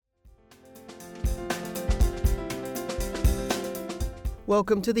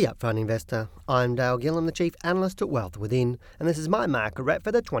Welcome to the Upfront Investor. I'm Dale Gillham, the Chief Analyst at Wealth Within, and this is my market wrap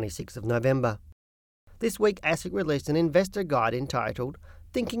for the 26th of November. This week, ASIC released an investor guide entitled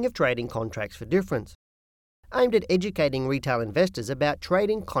Thinking of Trading Contracts for Difference, aimed at educating retail investors about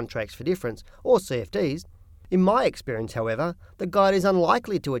trading contracts for difference, or CFDs. In my experience, however, the guide is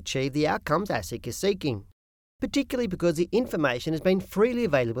unlikely to achieve the outcomes ASIC is seeking, particularly because the information has been freely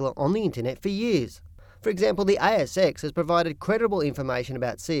available on the internet for years. For example, the ASX has provided credible information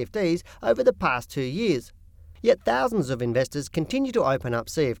about CFDs over the past 2 years. Yet thousands of investors continue to open up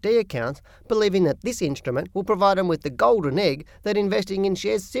CFD accounts, believing that this instrument will provide them with the golden egg that investing in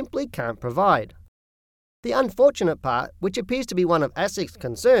shares simply can't provide. The unfortunate part, which appears to be one of ASIC's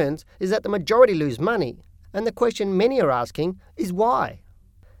concerns, is that the majority lose money, and the question many are asking is why?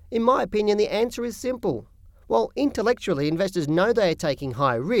 In my opinion, the answer is simple. While intellectually investors know they are taking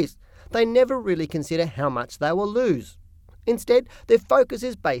high risk, they never really consider how much they will lose. Instead, their focus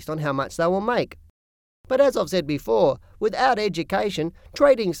is based on how much they will make. But as I've said before, without education,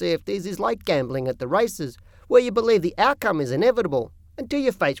 trading CFDs is like gambling at the races, where you believe the outcome is inevitable until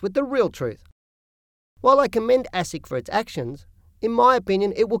you're faced with the real truth. While I commend ASIC for its actions, in my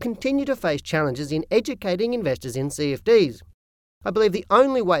opinion, it will continue to face challenges in educating investors in CFDs. I believe the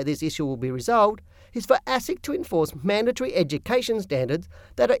only way this issue will be resolved is for ASIC to enforce mandatory education standards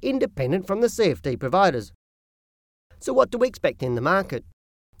that are independent from the CFD providers. So what do we expect in the market?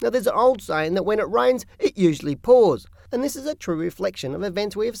 Now, there's an old saying that when it rains, it usually pours, and this is a true reflection of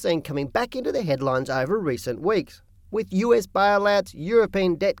events we have seen coming back into the headlines over recent weeks, with US bailouts,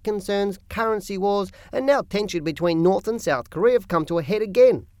 European debt concerns, currency wars, and now tension between North and South Korea have come to a head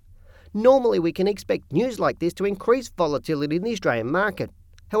again. Normally, we can expect news like this to increase volatility in the Australian market.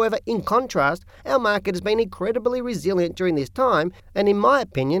 However, in contrast, our market has been incredibly resilient during this time and, in my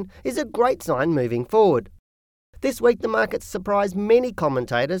opinion, is a great sign moving forward. This week, the market surprised many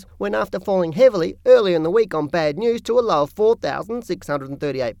commentators when, after falling heavily earlier in the week on bad news to a low of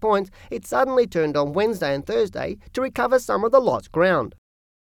 4,638 points, it suddenly turned on Wednesday and Thursday to recover some of the lost ground.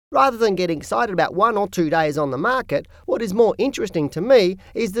 Rather than getting excited about 1 or 2 days on the market, what is more interesting to me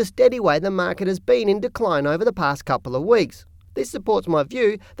is the steady way the market has been in decline over the past couple of weeks. This supports my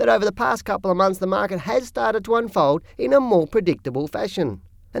view that over the past couple of months the market has started to unfold in a more predictable fashion,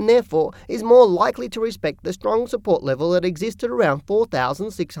 and therefore is more likely to respect the strong support level that existed around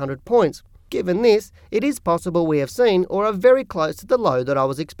 4,600 points. Given this, it is possible we have seen or are very close to the low that I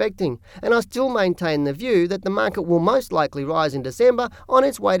was expecting, and I still maintain the view that the market will most likely rise in December on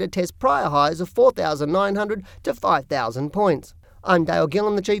its way to test prior highs of 4,900 to 5,000 points. I'm Dale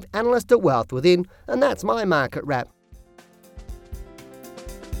Gillham, the Chief Analyst at Wealth Within, and that's my market wrap.